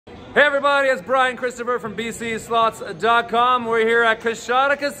Hey everybody, it's Brian Christopher from BCSlots.com. We're here at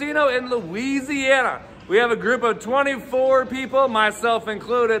Coushatta Casino in Louisiana. We have a group of 24 people, myself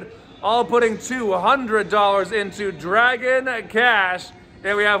included, all putting $200 into Dragon Cash.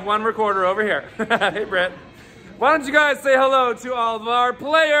 And we have one recorder over here. Hey Brett. Why don't you guys say hello to all of our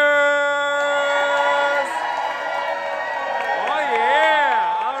players? Oh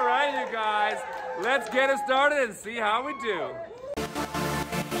yeah! All right, you guys. Let's get it started and see how we do.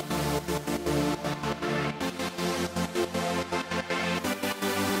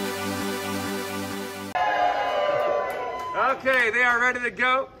 Okay, they are ready to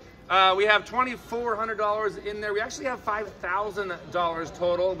go. We have $2,400 in there. We actually have $5,000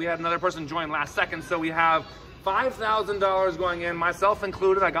 total. We had another person join last second, so we have $5,000 going in, myself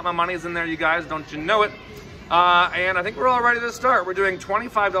included. I got my monies in there, you guys, don't you know it? And I think we're all ready to start. We're doing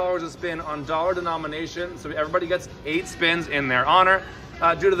 $25 a spin on dollar denomination, so everybody gets 8 spins in their honor.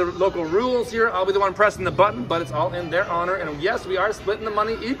 Due to the local rules here, I'll be the one pressing the button, but it's all in their honor. And yes, we are splitting the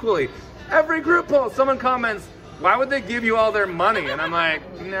money equally. Every group poll, someone comments, why would they give you all their money? And I'm like,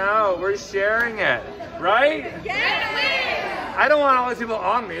 no, we're sharing it, right? Yes! I don't want all these people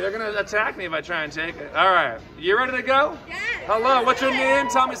on me. They're gonna attack me if I try and take it. All right, you ready to go? Yes! Hello, what's your name?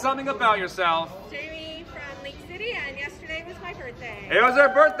 Tell me something about yourself. Jamie from Lake City, and yesterday was my birthday. It was her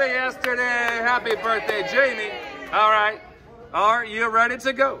birthday yesterday. Happy birthday, Jamie. All right, are you ready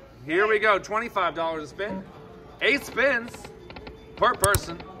to go? Here we go, $25 a spin. 8 spins per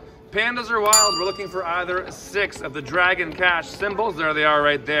person. Pandas are wild. We're looking for either 6 of the Dragon Cash symbols. There they are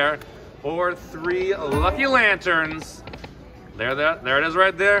right there. Or 3 lucky lanterns. There it is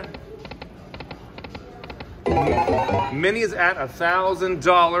right there. Minis at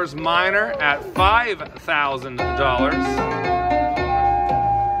 $1,000. Minor at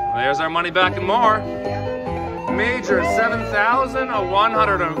 $5,000. There's our money back and more. Major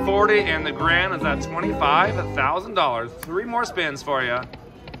 $7,140. And the grand is at $25,000. 3 more spins for you.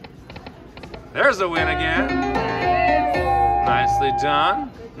 There's a win again. Nicely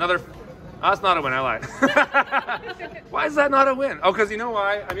done. Another, oh, that's not a win, I lied. Why is that not a win? Oh, because you know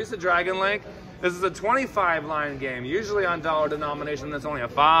why? I'm used to Dragon Link. This is a 25-line game. Usually on dollar denomination, that's only a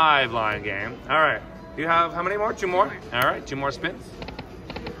 5-line game. All right, you have how many more? 2 more? All right, 2 more spins.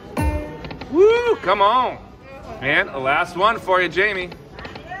 Woo, come on. And a last one for you, Jamie.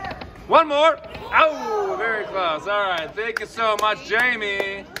 1 more. Oh, very close. All right, thank you so much,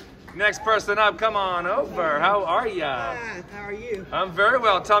 Jamie. Next person up, come on over. How are ya? Hi, how are you? I'm very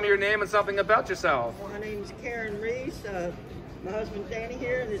well. Tell me your name and something about yourself. My name is Karen Reese. My husband's Danny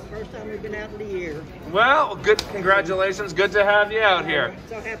here, and it's the first time we've been out in the year. Well, good. Congratulations. Good to have you out here.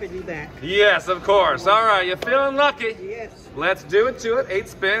 So happy to be back. Yes, of course. All right, you feeling lucky? Yes. Let's do it to it. 8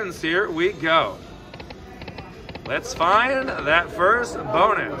 spins. Here we go. Let's find that first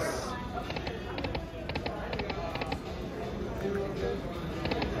bonus.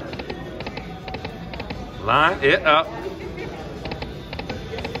 Line it up.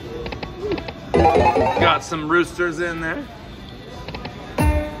 Got some roosters in there.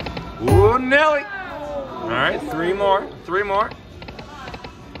 Ooh, Nelly. All right, 3 more. 3 more.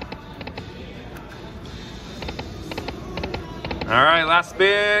 All right, last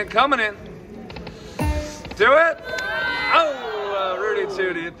spin coming in. Do it. Oh, Rudy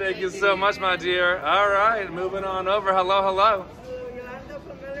Tooty. Thank you so much, my dear. All right, moving on over. Hello, hello. Yolanda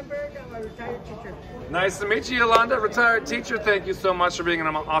from Millenburg. I'm a retired teacher. Nice to meet you, Yolanda, retired teacher. Thank you so much for being an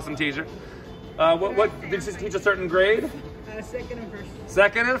awesome teacher. What did you teach a certain grade? Second and first.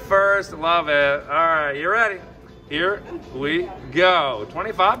 Second and first, love it. All right, you ready? Here we go.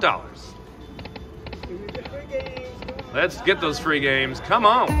 $25. Let's get those free games. Come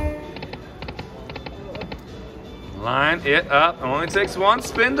on. Line it up. Only takes 1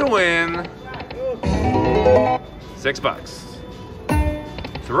 spin to win. $6.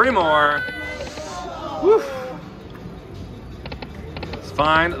 3 more. Woo. Let's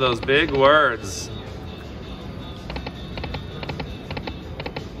find those big words.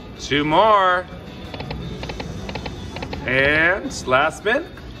 2 more. And last spin.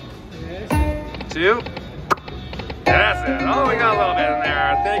 2. That's it. Oh, we got a little bit in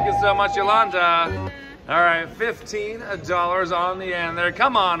there. Thank you so much, Yolanda. All right, $15 on the end there.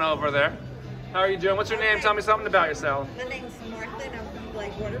 Come on over there. How are you doing? What's your name? Tell me something about yourself. My name's Martha, and I'm from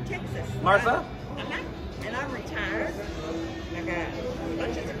Blakewater, Texas. Martha? And I'm retired. I got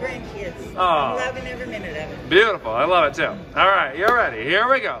bunches of grandkids. Oh. I'm loving every minute of it. Beautiful. I love it too. All right, you're ready. Here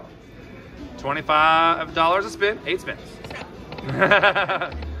we go. $25 a spin, 8 spins. Come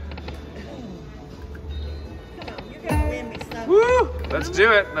on, you're gonna win me something. Woo! Let's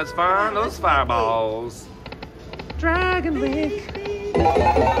do it. Let's find those fireballs. Dragon Link.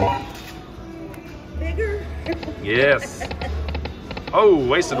 Bigger. Yes. Oh,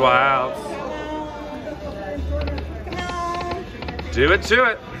 wasted wilds. Come on. Do it to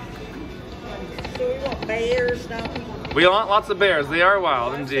it. So we want bears, don't we? We want lots of bears. They are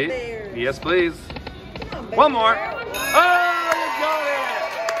wild, Lots of indeed. bears. Yes, please. Come on, bear. One more. Oh, you got it.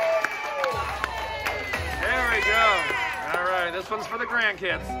 There we go. All right, this one's for the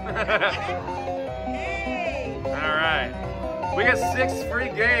grandkids. Hey. All right. We get 6 free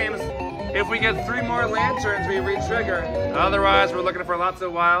games. If we get 3 more lanterns, we re-trigger. Otherwise, we're looking for lots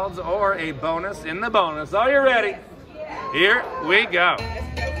of wilds or a bonus in the bonus. Are you ready? Here we go.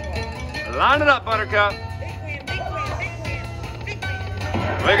 Line it up, Buttercup. Big win, big win, big win, big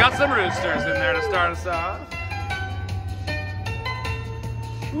win. We got some roosters in there to start us off.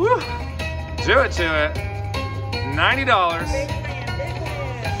 Woo. Do it to it. $90. Big win, big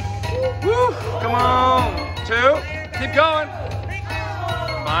win. Woo. Come on. 2. Keep going. Big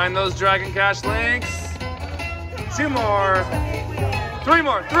win. Find those Dragon Cash links. 2 more. 3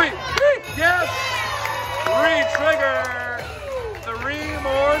 more. 3. Yes. Re-trigger. 3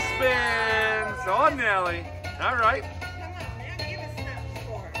 more spins. On Nelly. All right. Come on, now give us something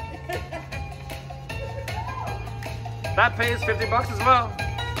for it. That pays $50 as well.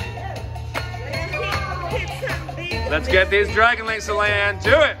 Hit something big. Let's get these Dragon links to land.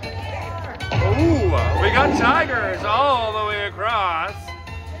 Do it. Ooh, we got tigers all the way across.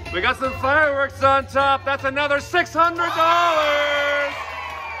 We got some fireworks on top. That's another $600.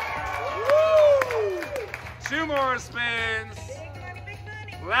 Woo! 2 more spins. Big money, big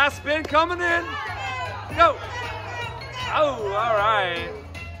money. Last spin coming in. Go. Oh, all right.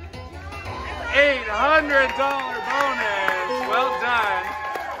 $800 bonus. Well done.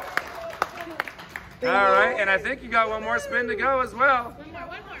 All right, and I think you got 1 more spin to go as well. One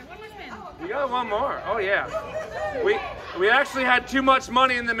more spin. You got 1 more. Oh yeah. We actually had too much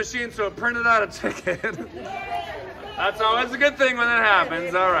money in the machine, so it printed out a ticket. That's always a good thing when that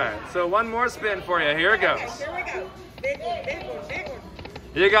happens. All right. So 1 more spin for you. Here it goes. Here we go. Big one, big one, big one.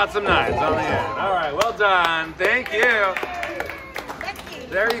 You got some 9s on the end. All right. Well done. Thank you.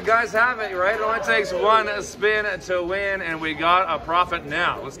 There you guys have it, right? It only takes 1 spin to win, and we got a profit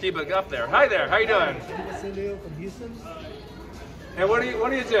now. Let's keep it up there. Hi there. How you doing? Basilio from Houston. And what do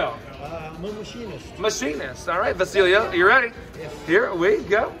you do? I'm a machinist. Machinist. All right, Vasilio, you ready? Yes. Here we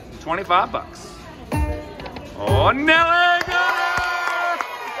go. $25. Oh, Nelly got it!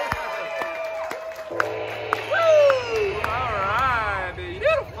 Woo! All right,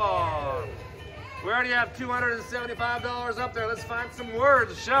 beautiful. We already have $275 up there. Let's find some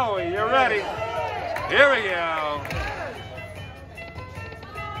words, shall we? You ready? Here we go.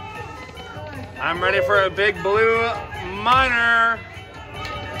 I'm ready for a big blue miner.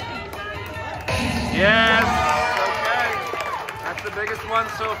 Yes, okay. That's the biggest one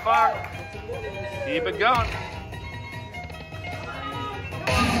so far. Keep it going.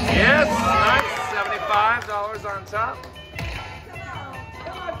 Yes, nice. $75 on top.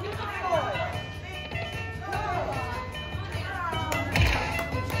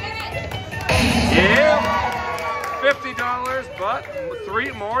 Yeah, $50, but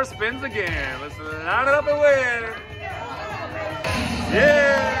 3 more spins again. Let's line it up and win.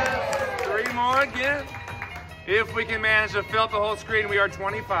 Yeah, 3 more again. If we can manage to fill up the whole screen, we are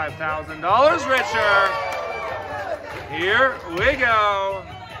 $25,000 richer. Here we go.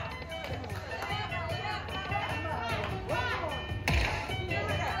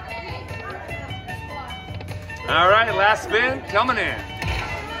 All right, last spin coming in.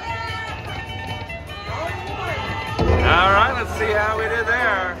 All right, let's see how we did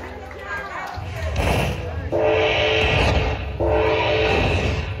there.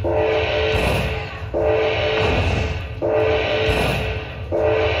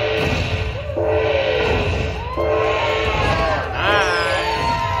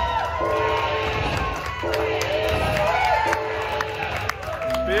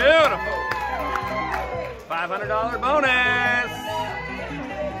 Beautiful. $500 bonus.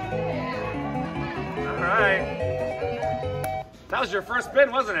 All right. That was your first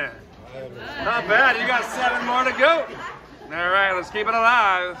spin, wasn't it? Not bad. You got 7 more to go. All right, let's keep it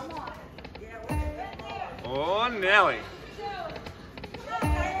alive. Oh, Nelly.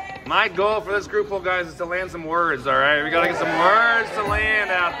 My goal for this group pool, guys, is to land some words, all right? We got to get some words to land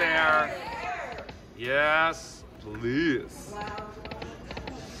out there. Yes, please.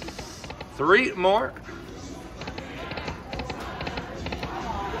 3 more.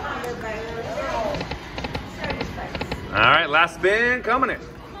 All right, last spin coming in.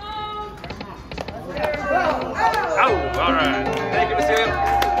 Oh, all right. Thank you, Monsieur.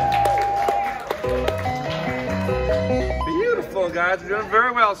 Beautiful guys. We're doing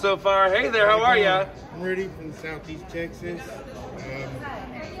very well so far. Hey there, how are ya? I'm Rudy from Southeast Texas.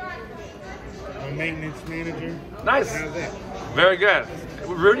 I'm a maintenance manager. Nice. How's that? Very good.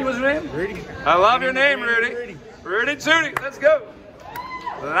 Rudy was your name? Rudy. I love your name, Rudy. Rudy Tootie, let's go.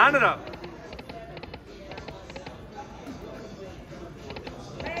 Line it up.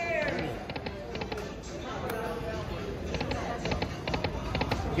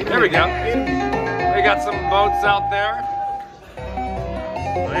 There we go. We got some boats out there.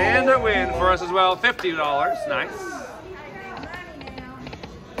 And a win for us as well. $50. Nice.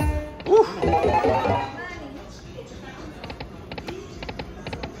 Woo.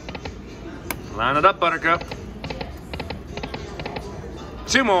 Line it up, Buttercup.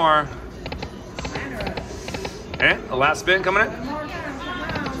 2 more. And the last spin coming in.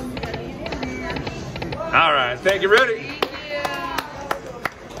 All right, thank you, Rudy.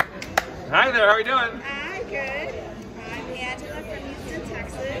 Hi there, how are you doing? I'm good. I'm Angela from Houston,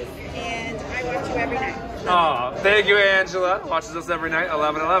 Texas, and I watch you every night. Oh, thank you, Angela. Watches us every night,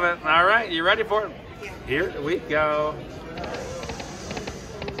 11/11. All right, you ready for it? Yeah. Here we go.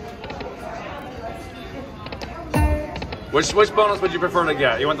 Which bonus would you prefer to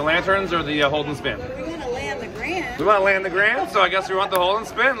get? You want the lanterns or the hold and spin? We want to land the grand. We want to land the grand, so I guess we want the hold and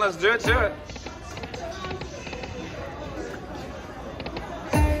spin. Let's do it to it.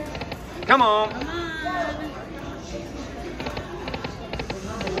 Come on.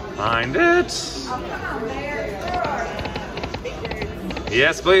 Find it.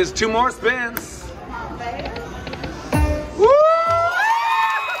 Yes, please. 2 more spins. Woo!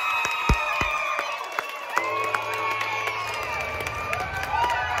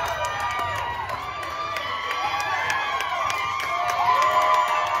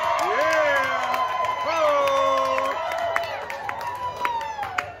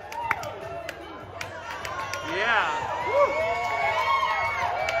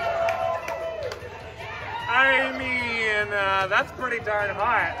 That's pretty darn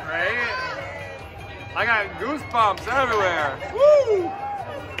hot, right? I got goosebumps everywhere. Woo!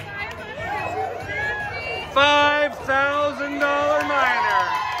 $5,000 minor.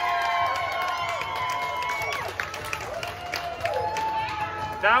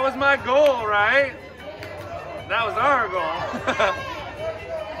 That was my goal, right? That was our goal.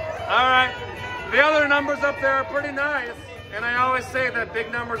 All right. The other numbers up there are pretty nice. And I always say that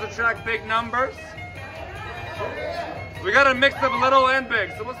big numbers attract big numbers. We got a mix of little and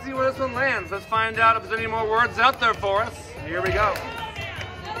big, so let's see where this one lands. Let's find out if there's any more words out there for us. Here we go.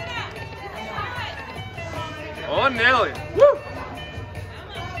 Oh, Nelly. Woo!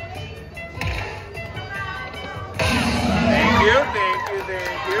 Thank you, thank you,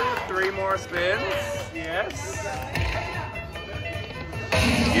 thank you. 3 more spins. Yes.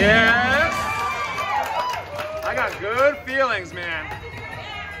 Yes. I got good feelings, man.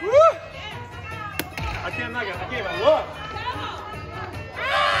 Woo! I can't even look.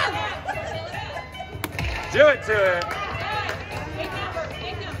 Do it to it.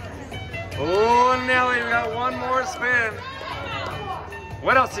 Oh, Nelly, we got 1 more spin.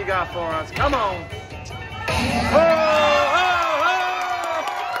 What else you got for us? Come on. Oh, oh, oh.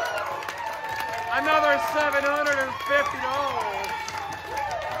 Another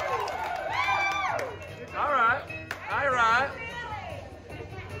 $750. All right. All right.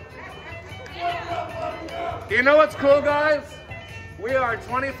 You know what's cool, guys? We are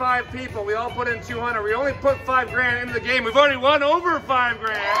 25 people. We all put in 200. We only put 5 grand into the game. We've already won over 5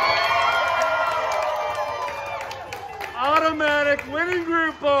 grand. Automatic winning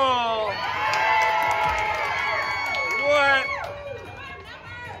group ball. What?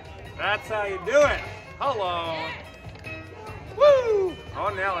 That's how you do it. Hello. Woo! Oh,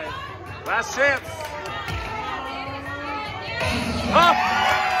 Nelly. Last chance. Oh!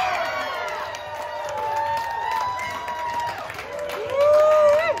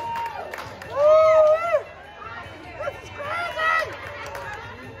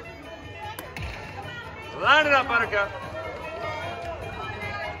 Line it up, Buttercup.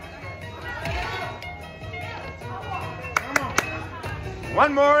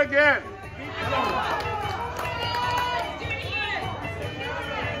 One more again.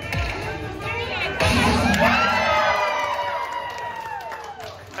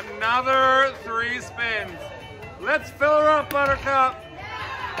 Another 3 spins. Let's fill her up, Buttercup.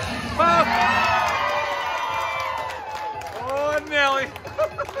 Oh, Nelly.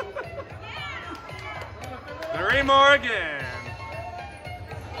 3 more again.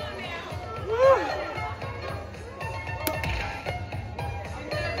 Woo.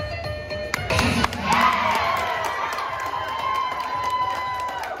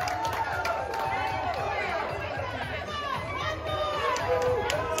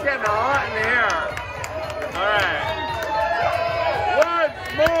 getting hot in here. All right. One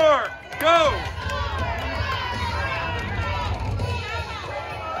more. Go.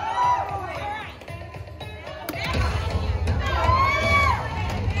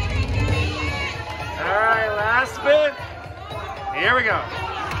 All right, last spin. Here we go.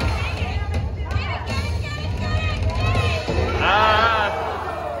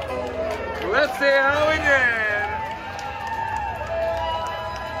 Let's see how we did.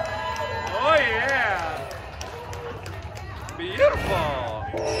 Oh yeah. Beautiful.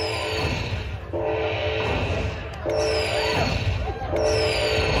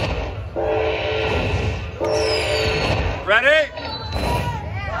 Ready?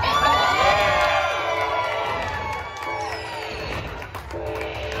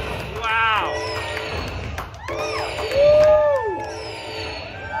 Wow.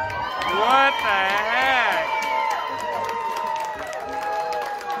 What the heck?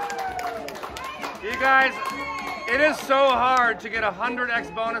 You guys, it is so hard to get a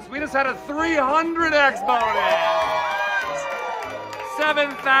 100x bonus. We just had a 300x bonus.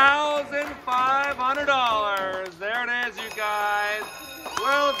 $7,500. There it is, you guys.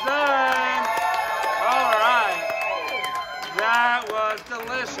 Well done. All right. That was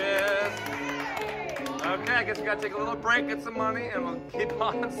delicious. Okay, I guess we gotta take a little break, get some money, and we'll keep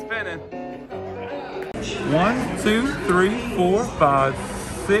on spinning. 1, 2, 3, 4, 5,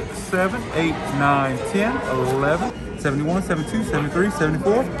 6, 7, 8, 9, 10, 11, 71, 72, 73,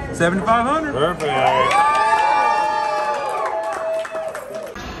 74, 7,500. Perfect.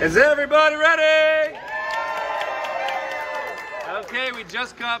 Is everybody ready? Okay, we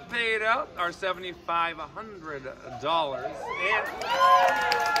just got paid out our $7,500. And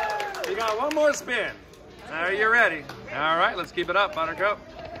we got one more spin. Are you ready? All right, let's keep it up, Buttercup.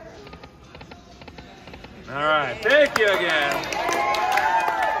 All right, thank you again.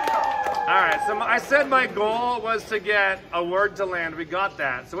 All right, so I said my goal was to get a word to land. We got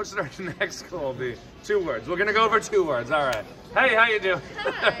that. So what should our next goal be? 2 words. We're gonna go over 2 words. All right. Hey, how you doing?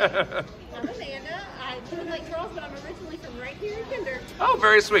 Hi, I'm Panda. I live in Lake Charles, but I'm originally from right here in Pender. Oh,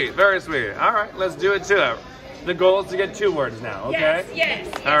 very sweet, very sweet. All right, let's do it to it. The goal is to get 2 words now, okay? Yes.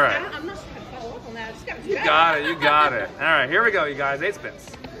 All right. I'm not going to follow up on that. I just got to You got it, you got it. All right, here we go, you guys. 8 spins.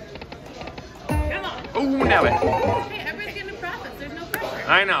 Come on. Oh, nailed it. Hey, everybody's getting a profit. There's no pressure.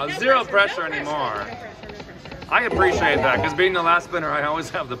 I know, No zero pressure no anymore. No pressure. I appreciate that, because being the last spinner, I always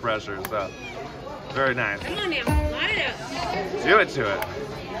have the pressure, so very nice. Come on now. Line it up. Do it to it.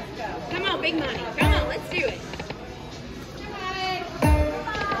 Come on, big money. Come on, let's do it.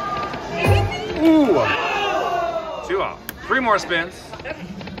 Ooh. 2 off. 3 more spins. Okay.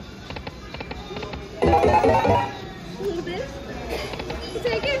 A little bit.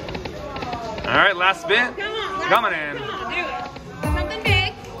 Take it. All right, last spin. Come on. Coming in. Come on, do it. Something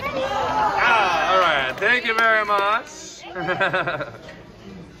big. Ah, all right, thank you very much.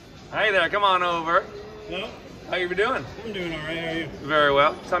 Hey there, come on over. Hello? How you doing? I'm doing all right. How are you? Very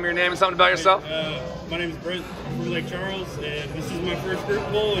well. Tell me your name and something about yourself. My name is Brent from Lake Charles, and this is my first group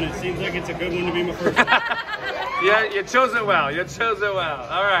poll, and it seems like it's a good one to be my first one. Yeah, you chose it well. You chose it well.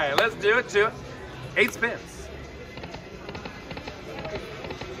 All right, let's do it to it. 8 spins.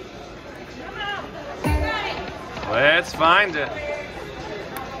 Let's find it.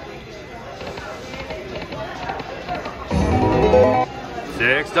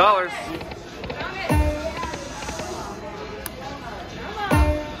 $6.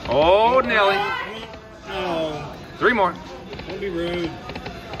 Oh, Nelly. No, 3 more. don't be rude.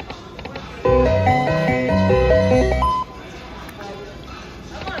 Come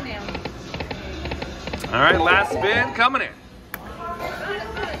on now. All right, last spin coming in.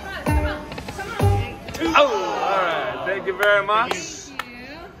 Come on. Oh, all right. Thank you very much. Thank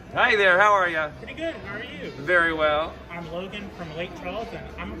you. Hi there. How are you? Pretty good. How are you? Very well. I'm Logan from Lake Charles, and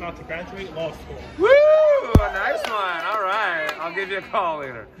I'm about to graduate law school. Woo! A nice one. All right. I'll give you a call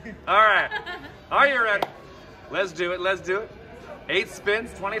later. All right. Are you ready? Let's do it. Let's do it. 8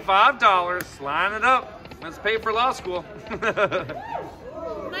 spins, $25. Line it up. Let's pay for law school. Might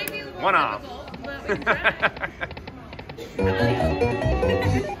be a little 1 off. difficult, but we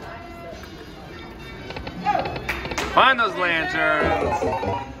can try. Find those lanterns.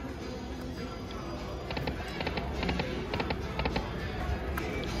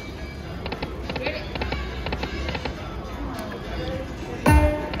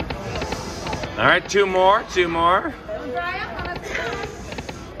 All right, 2 more, 2 more.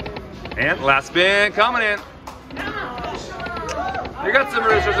 And last spin coming in. You got some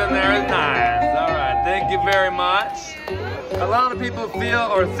roosters in there. Nice. All right, thank you very much. A lot of people feel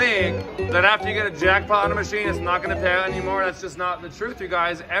or think that after you get a jackpot on a machine, it's not going to pay out anymore. That's just not the truth, you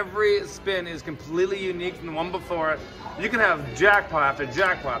guys. Every spin is completely unique from the one before it. You can have jackpot after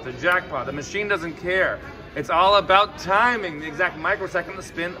jackpot after jackpot. The machine doesn't care. It's all about timing, the exact microsecond the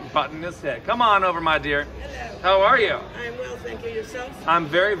spin button is hit. Come on over, my dear. Hello. How are you? I'm well, thank you. Yourself? I'm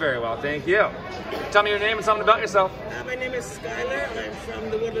very, very well, thank you. Tell me your name and something about yourself. My name is Skylar. I'm from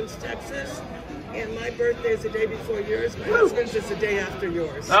the Woodlands, Texas. And my birthday is the day before yours. My husband's is the day after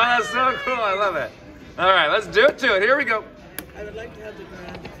yours. Oh, that's so cool. I love it. All right, let's do it to it. Here we go. I would like to have the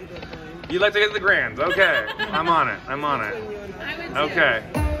grand if you don't mind. You'd like to get the grands. Okay. I'm on it. I'm on it. Between you and I. I would too. Okay.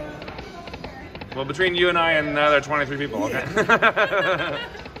 Well, between you and I and the other 23 people, okay?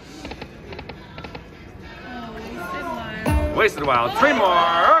 Oh, Wasted a while. 3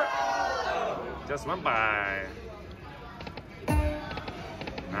 more. Just went by. All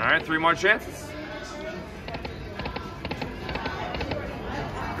right, 3 more chances.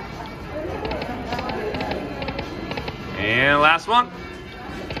 And last one.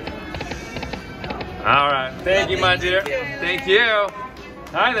 All right, thank you, my dear. Thank you.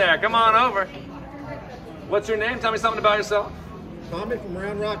 Hi there, come on over. What's your name? Tell me something about yourself. Tommy from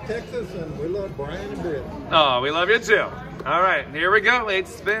Round Rock, Texas, and we love Brian and Britt. Oh, we love you too. All right, here we go. 8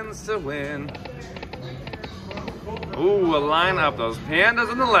 spins to win. Ooh, a line up. Those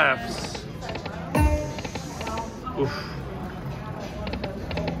pandas on the left. Oof.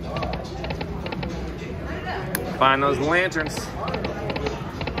 Find those lanterns.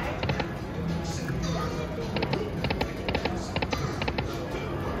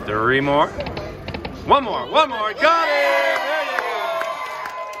 Three more. One more. Got it! There you go.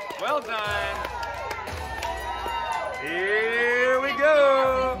 Well done. Here we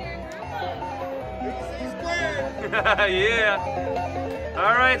go. Yeah.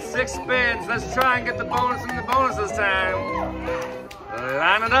 All right, 6 spins. Let's try and get the bonus in the bonus this time.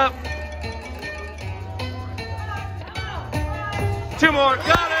 Line it up. 2 more.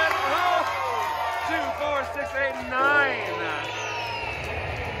 Got it. Oh. 2, 4, 6, 8, 9.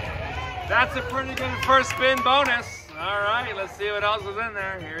 That's a pretty good first spin bonus. All right, let's see what else is in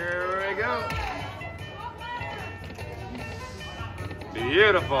there. Here we go.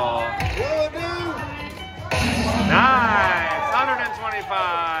 Beautiful. Nice.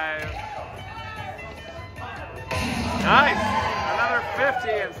 125. Nice. Another 50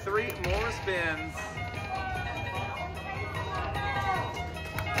 and 3 more spins.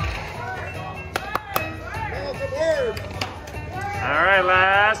 All right,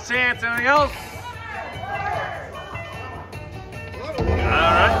 last chance. Anything else? All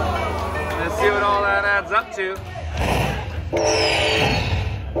right. Let's see what all that adds up to.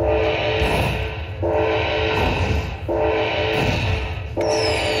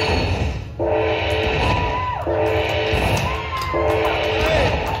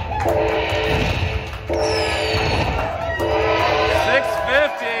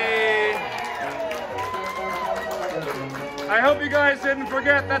 I hope you guys didn't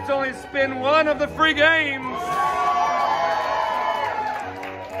forget that's only spin 1 of the free games.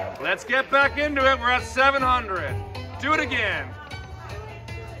 Let's get back into it. We're at 700. Do it again.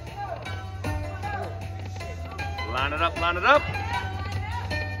 Line it up, line it up.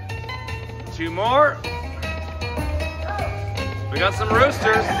 2 more. We got some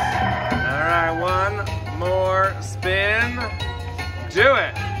roosters. All right, 1 more spin. Do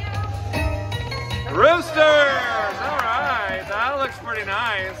it. Roosters! All right, that looks pretty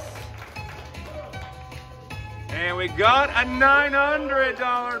nice. And we got a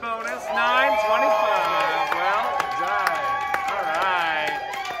 $900 bonus, $925. Well done. All right.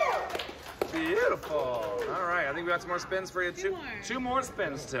 Beautiful. All right, I think we got some more spins for you. 2 more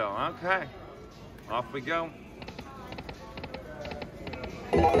spins still. Okay. Off we go.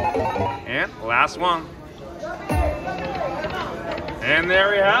 And last one. And there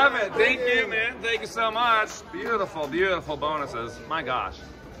we have it. Thank you, man. Thank you so much. Beautiful, beautiful bonuses. My gosh.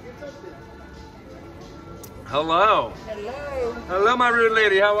 Hello. Hello. Hello, my rude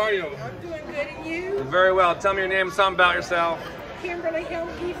lady. How are you? I'm doing good, and you? Very well. Tell me your name and something about yourself. Kimberly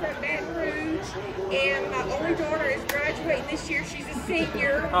Helge from Baton Rouge, and my only daughter is graduating this year. She's a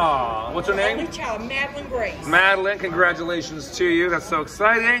senior. Aw, what's her name? Only child, Madeline Grace. Madeline, congratulations to you. That's so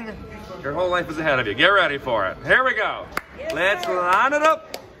exciting. Your whole life is ahead of you. Get ready for it. Here we go. Yes, Let's sir. line it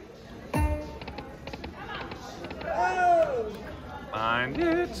up. Oh. Find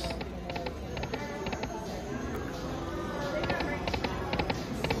it.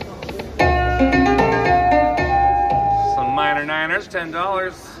 Some minor niners, $10.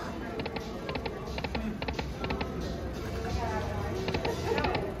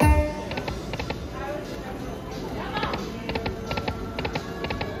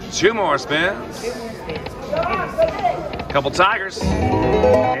 2 more spins. Couple tigers.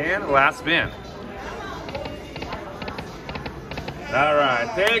 And last spin. All right,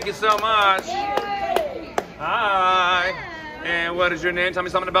 thank you so much. Hi. And what is your name? Tell me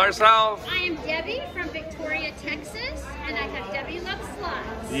something about yourself. I am Debbie from Victoria, Texas, and I have Debbie Loves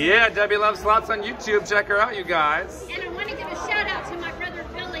Slots. Yeah, Debbie Loves Slots on YouTube. Check her out, you guys. And I want to give a shout out to my brother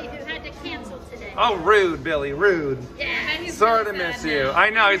Billy, who had to cancel today. Oh, rude, Billy, rude. Yeah, Sorry to miss you.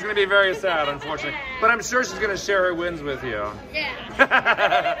 I know, he's going to be very sad, unfortunately. But I'm sure she's going to share her wins with you.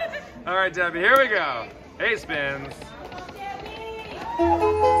 Yeah. All right, Debbie, here we go. 8 spins.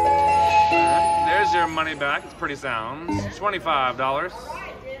 There's your money back. It's pretty sound. $25.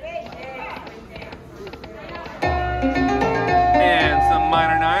 And some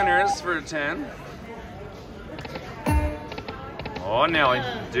minor niners for 10. Oh, Nelly,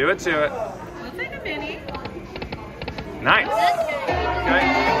 do it to it. I'll take a mini. Nice. Okay.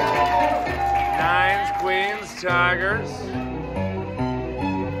 9s, queens, tigers.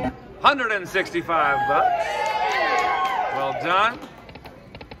 $165. Well done.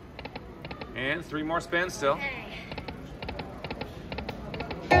 And 3 more spins still.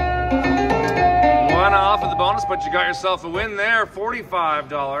 1 off of the bonus, but you got yourself a win there.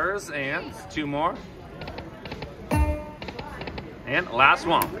 $45. And 2 more. And last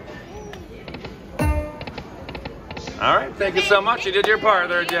one. All right, thank you so much. You did your part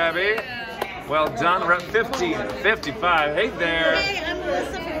there, Debbie. Well done. We're at 50, 55. Hey there. Hey, I'm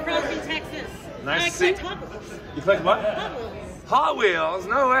Melissa from Crosby, Texas. Nice to see you. You collect what? Hot Wheels.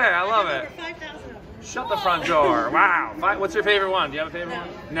 No way. I love it. 5,000 of them. Shut the front door. Wow. What's your favorite one? Do you have a favorite one?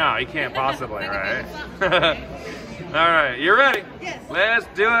 No, you can't possibly, right? All right, you ready? Yes. Let's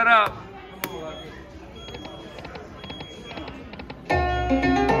do it up.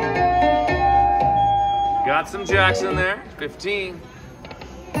 Got some jacks in there. 15.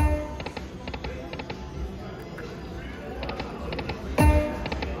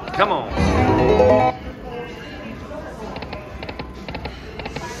 Come on.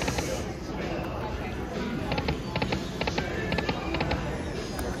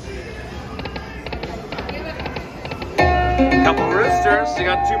 Couple roosters. You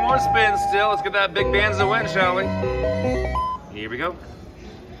got 2 more spins still. Let's get that big Banza win, shall we? Here we go.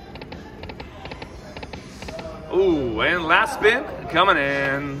 Ooh, and last spin coming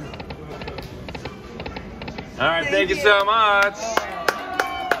in. All right, thank you so much.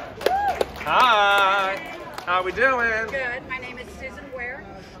 Hi. How we doing? Good. My name is Susan Ware.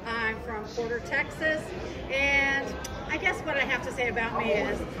 I'm from Porter, Texas, and I guess what I have to say about me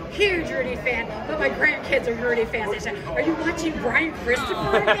is huge Rudy fan, but my grandkids are Rudy fans. They say, "Are you watching Brian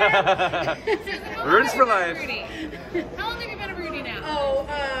Christopher again?" Rudy's for life. How long have you been a Rudy now? Oh,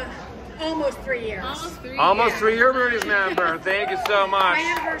 almost 3 years. Almost 3 year Rudy's member. Thank you so much. My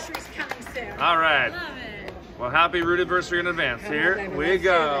anniversary's coming soon. All right. Love it. Well, happy Rudiversary in advance. Here we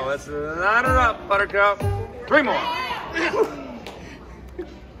go. Let's line her up, Buttercup. 3 more.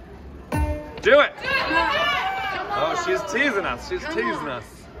 Do it. Oh, she's teasing us. She's teasing us.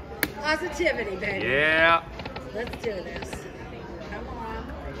 Positivity, baby. Yeah. Let's do this. Come on.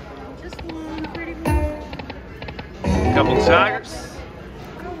 Just one pretty one. Couple tigers.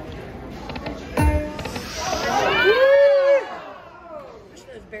 Woo!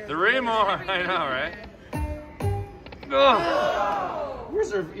 3 more. I know, right? Oh.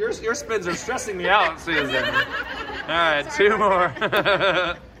 Your spins are stressing me out, Susan. All right, 2 more.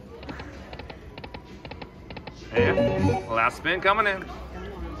 And last spin coming in.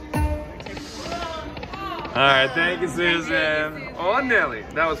 All right, thank you, Susan. Oh, Nelly.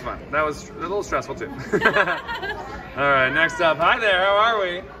 That was fun. That was a little stressful, too. All right, next up. Hi there. How are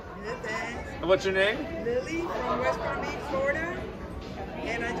we? Good, thanks. What's your name? Lily from West Palm Beach, Florida.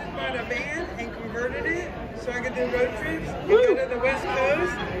 And I just bought a van and converted it so I could do road trips and go to the West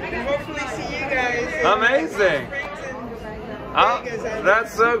Coast and hopefully see you guys. Amazing. Oh,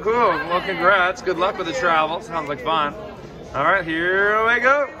 that's so cool. Well, congrats. Good luck with the travel. Sounds like fun. All right, here we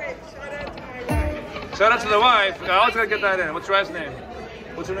go. Shout out to the wife. I always gotta get that in. What's your wife's name?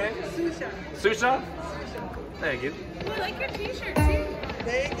 What's her name? Susha. Susha? Thank you. I like your t-shirt too.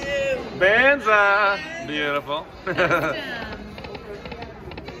 Thank you. Banza. Beautiful. Come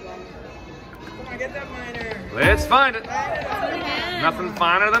on, get that minor. Let's find it. Nothing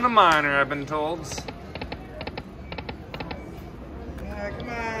finer than a minor, I've been told. Come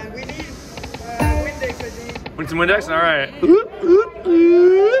on, we need Windex, I think. We need some Windex? All right.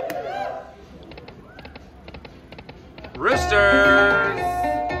 Roosters.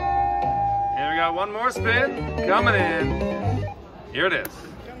 And we got 1 more spin coming in. Here it is.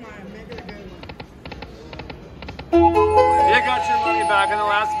 Come on, make it a good one. You got your money back in the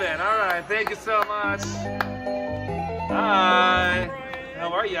last spin. All right, thank you so much. Hi.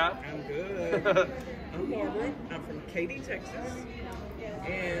 How are ya? I'm good. I'm Barbara. I'm from Katy, Texas.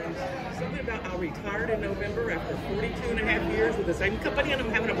 And something about I retired in November after 42.5 years with the same company, and I'm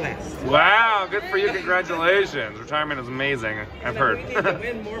having a blast. Wow, good for you. Congratulations. Retirement is amazing, I've heard. We need to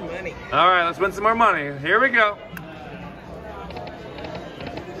win more money. All right, let's win some more money. Here we go.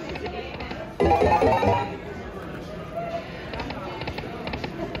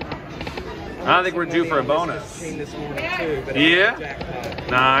 I think we're due for a bonus. This morning too, but yeah. Jackpot.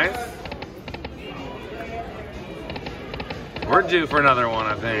 Nice. We're due for another one,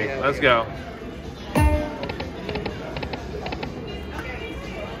 I think. Yeah, let's go.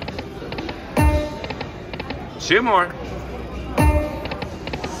 Two more.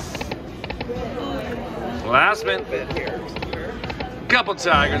 Last spin. Couple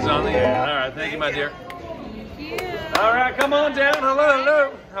tigers on the end. All right, thank you, my dear. All right, come on down. Hello,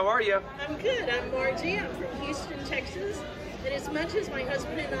 hello. How are you? I'm good. I'm Margie. I'm from Houston, Texas. And as much as my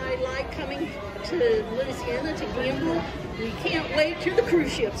husband and I like coming to Louisiana to gamble, we can't wait for the cruise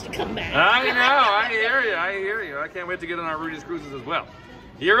ships to come back. I know. I hear you. I hear you. I can't wait to get on our Rudies cruises as well.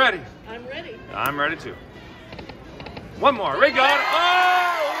 You ready? I'm ready. I'm ready too. One more. We got it.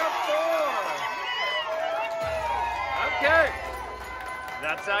 Oh, we got four. Okay.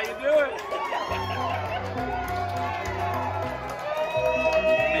 That's how you do it.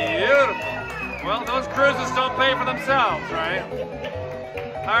 Beautiful. Well, those cruises don't pay for themselves, right?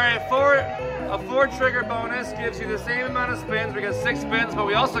 All right, a four trigger bonus gives you the same amount of spins. We get 6 spins, but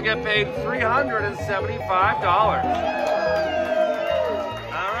we also get paid $375. All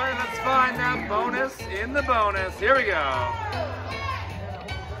right, let's find that bonus in the bonus. Here we go.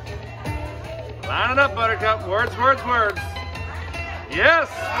 Line it up, Buttercup. Words, words, words. Yes!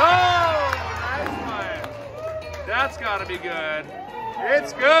 Oh! Nice one. That's gotta be good.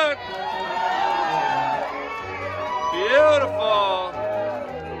 It's good. Beautiful.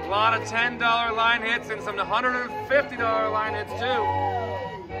 A lot of $10 line hits and some $150 line hits too.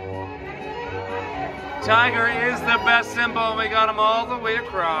 Tiger is the best symbol, and we got them all the way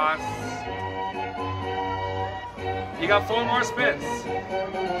across. You got 4 more spins.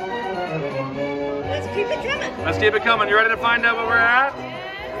 Let's keep it coming. Let's keep it coming. You ready to find out where we're at?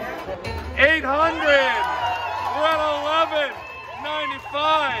 800. We're at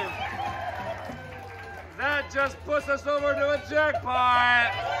 1195. That just puts us over to a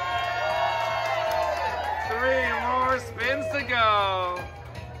jackpot. 3 more spins to go.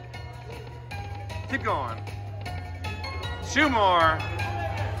 Keep going. 2 more.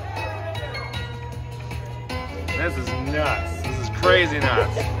 This is nuts. This is crazy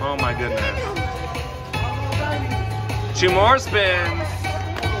nuts. Oh my goodness. 2 more spins.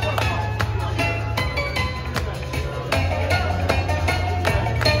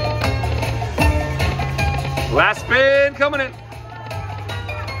 Last spin coming in.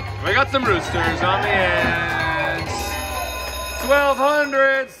 We got some roosters on the end.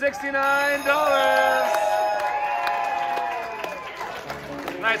 $1,269.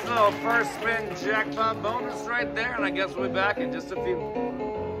 Nice little first spin jackpot bonus right there, and I guess we'll be back in just a few.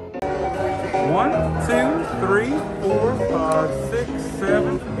 1, 2, 3, 4, 5, 6,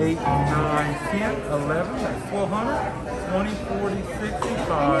 7, 8, 9, 10, 11, that's 1,200, 20, 40, 60,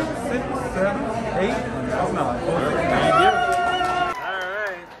 5, 6, 7, 8, that's 9. Thank you. All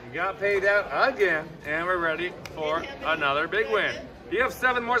right, you got paid out again, and we're ready for another big win. You have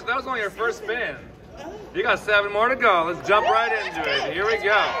 7 more, that was only your first spin. You got 7 more to go. Let's jump right into it. Here we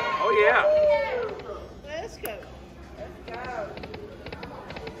go. Oh yeah. Let's go.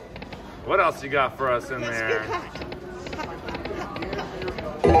 What else you got for us in there?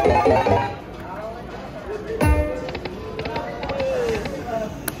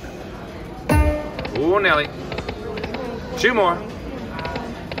 Ooh, Nelly. 2 more.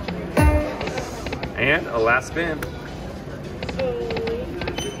 And a last spin.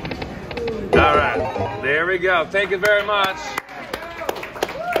 All right, there we go. Thank you very much.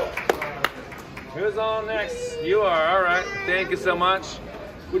 Who's on next? You are. All right. Thank you so much.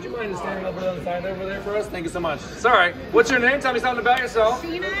 Would you mind standing over on the side over there for us? Thank you so much. Sorry. What's your name? Tell me something about yourself.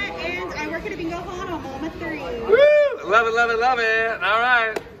 Sheena, and I work at a bingo hall on Moment 3. Woo! Love it, love it, love it. All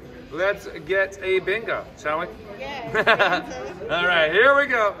right. Let's get a bingo, shall we? Yes. All right, here we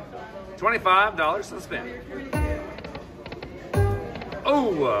go. $25 to spin.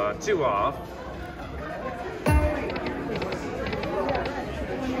 Oh, 2 off.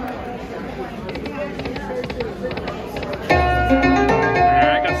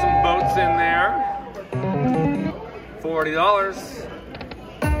 I got some boats in there. $40.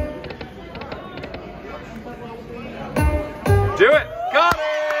 Do it. Got it.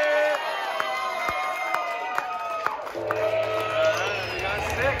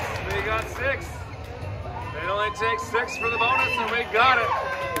 We got six. It only takes 6 for the bonus, and we got it.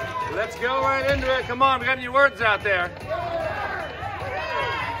 Let's go right into it. Come on, we got any words out there?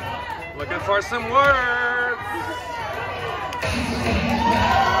 Looking for some words.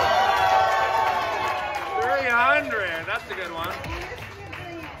 300. That's a good one.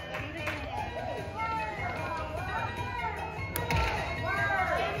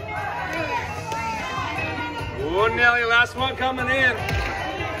 Ooh, Nelly, last one coming in.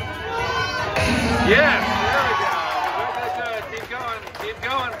 Yes, there we go. Keep going, keep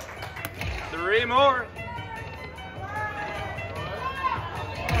going. 3 more.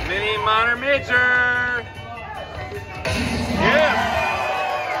 Mini, minor, major. Yes.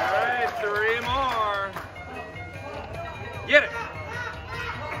 All right, 3 more. Get it.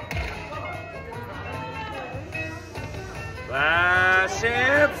 Last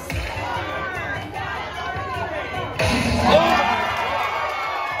chance. Oh my God.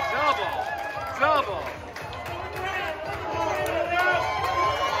 Double.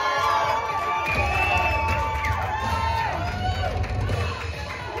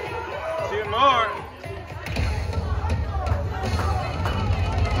 2 more.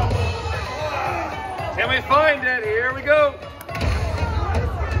 Can we find it? Here we go.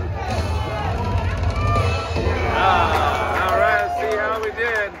 All right, let's see how we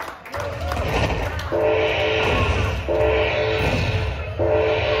did.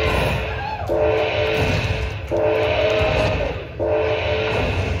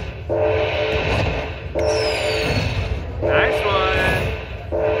 Nice one.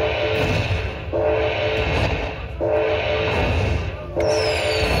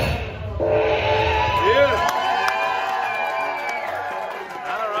 Beautiful.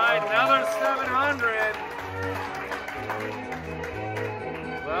 All right, another 700.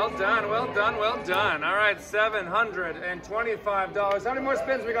 Well done, well done, well done. All right, $725. How many more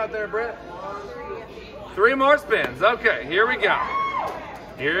spins we got there, Britt? 3 more spins. Okay, here we go.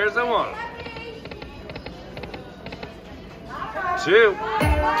 Here's the 1. 2.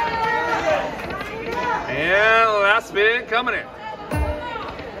 And last spin coming in.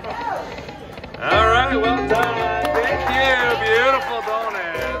 All right, well done. Thank you. Beautiful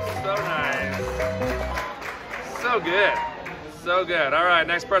bonus. So nice. So good. So good. All right,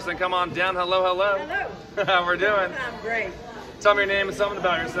 next person, come on down. Hello, hello. Hello. How we're doing? I'm great. Tell me your name and something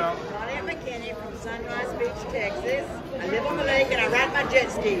about yourself. I'm McKinney from Sunrise Beach, Texas. I live on the lake and I ride my jet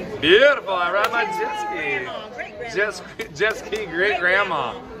ski. Beautiful. I ride my jet ski. Great-grandma. Jet ski great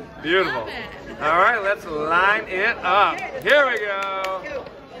grandma. Beautiful. All right, let's line it up. Here we go.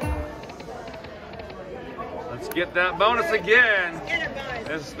 Let's get that bonus again.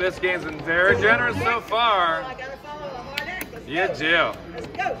 This game's been very generous so far. You do. Let's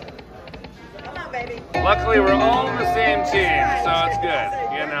go. Come on, baby. Luckily, we're all on the same team, so it's good,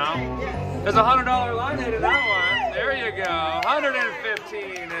 you know. There's a $100 line hit in that one. There you go.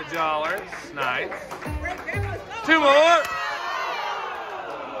 $115. Nice. 2 more.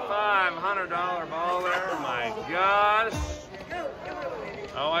 $500 baller. My gosh.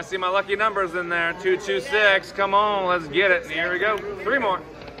 Oh, I see my lucky numbers in there. 226. Come on, let's get it. Here we go. 3 more.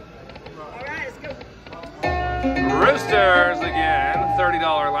 Roosters again.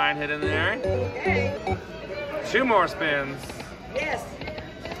 $30 line hit in there. 2 more spins. Yes.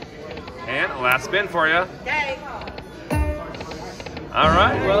 And last spin for you. Okay. All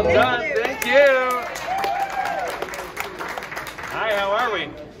right, well done. Thank you. Hi, how are we?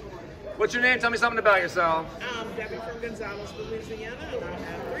 What's your name? Tell me something about yourself. I'm Debbie from Gonzales, Louisiana, and I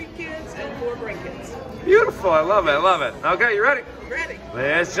have 3 kids and 4 grandkids. Beautiful. I love it. I love it. Okay, you ready? Ready.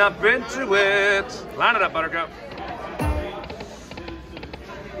 Let's jump into it. Line it up, Buttercup.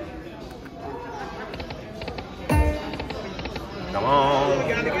 Come on. We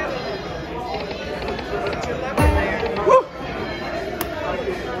gotta get them. Woo!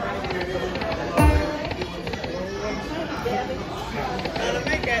 Gotta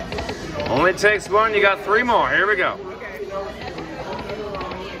make it. Only takes 1. You got 3 more. Here we go.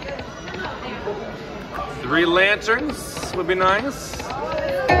 3 lanterns would be nice. You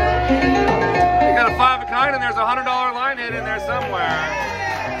got a 5 of kind, and there's a $100 line hit in there somewhere.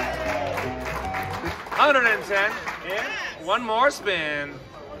 110. And 1 more spin.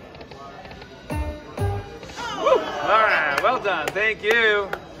 Woo. All right, well done. Thank you.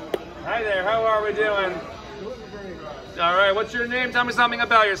 Hi there. How are we doing? All right. What's your name? Tell me something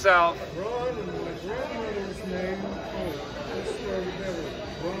about yourself. Ron, and my grandmother's name.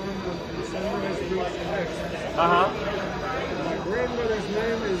 Sunrise Beach, Texas. Uh-huh. My grandmother's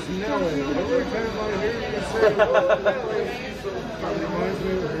name is Nellie. Every time I hear you say, "Oh, Nellie," she's the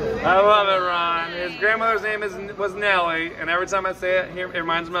I love it, Ron. His grandmother's name was Nellie, and every time I say it, it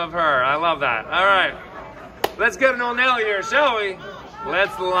reminds me of her. I love that. All right, let's get an old Nellie here, shall we?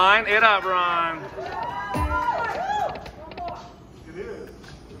 Let's line it up, Ron.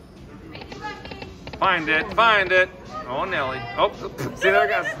 Find it, find it. Oh, Nellie. Oh, see, there it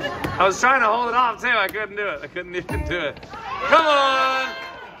goes. I was trying to hold it off, too. I couldn't do it. I couldn't even do it. Come on.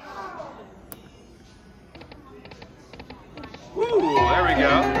 Ooh, there we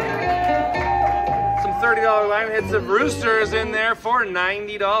go. Some $30 line hits of roosters in there for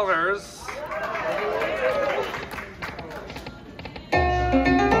 $90.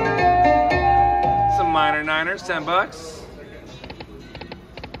 Some minor niners, 10 bucks.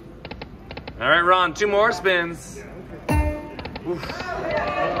 All right, Ron, 2 more spins. Oof.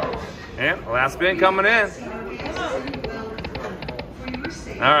 And last spin coming in.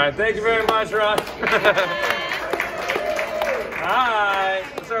 All right, thank you very much, Ron. Hi.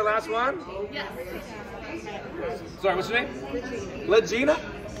 Is our last one? Yes. Sorry, what's your name? Legina.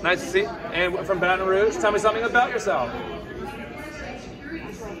 Nice to see you. And from Baton Rouge. Tell me something about yourself.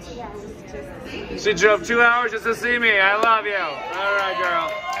 She drove 2 hours just to see me. I love you. All right,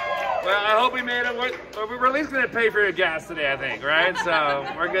 girl. Well, I hope we made it. We're at least going to pay for your gas today, I think, right? So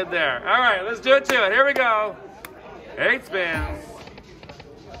we're good there. All right, let's do it to it. Here we go. 8 spins.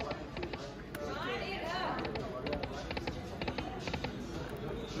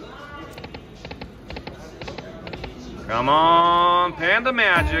 Come on, Panda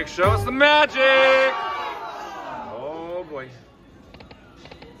Magic. Show us the magic. Oh, boy.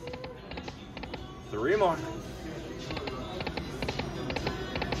 3 more.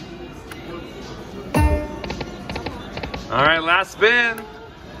 All right, last spin.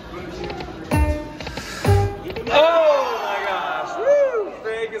 Oh, my gosh. Woo.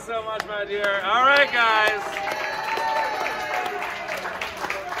 Thank you so much, my dear. All right, guys.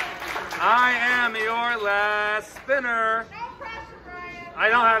 I am your last spinner. No pressure, Brian. I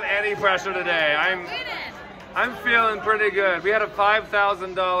don't have any pressure today. I'm feeling pretty good. We had a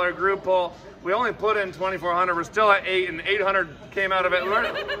 $5,000 group pull. We only put in 2,400. We're still at 8, and 800 came out of it.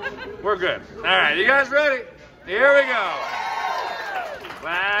 We're good. All right, you guys ready? Here we go.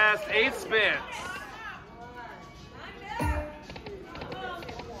 Last 8 spins. And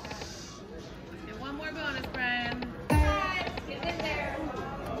 1 more bonus, Brian. Get in there.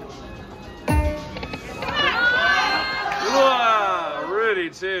 Whoa, Rudy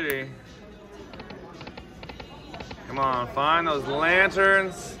Tooty. Come on, find those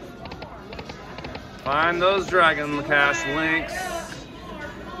lanterns. Find those Dragon Cash links.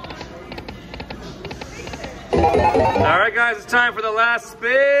 All right, guys, it's time for the last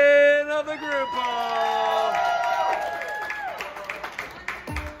spin of the group poll.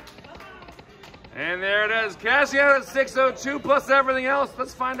 And there it is, cashing out at 602 plus everything else.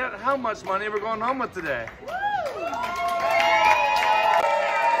 Let's find out how much money we're going home with today.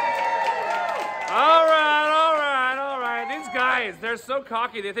 All right. These guys, they're so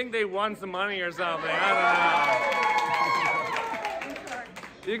cocky. They think they won some money or something. I don't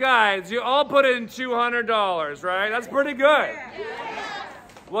know. You guys, you all put in $200, right? That's pretty good.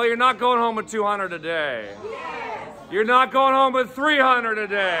 Well, you're not going home with $200 a day. You're not going home with $300 a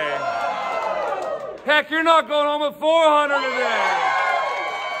day. Heck, you're not going home with $400 a day.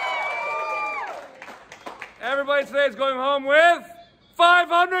 Everybody today is going home with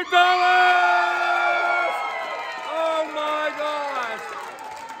 $500. Oh my gosh,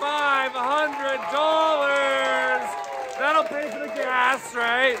 $500. That'll pay for the gas,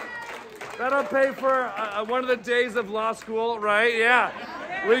 right? That'll pay for one of the days of law school, right? Yeah,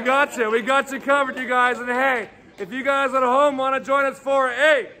 we got you covered, you guys. And hey, if you guys at home want to join us for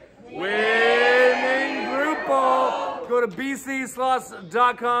a winning group ball, go to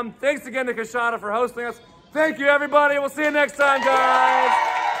bcslots.com. Thanks again to Coushatta for hosting us. Thank you, everybody. We'll see you next time, guys.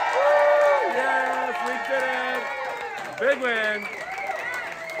 Woo! Yes, we did it. Big win.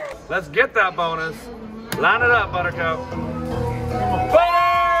 Let's get that bonus. Line it up, Buttercup. Bonus!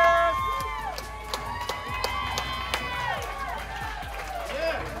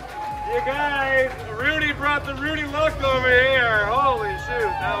 You guys, Rudy brought the Rudy look over here. Holy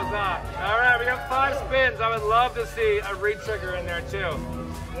shoot, that was hot. All right, we got 5 spins. I would love to see a retrigger in there too.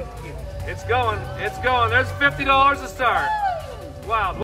 It's going. There's $50 to start. Wow.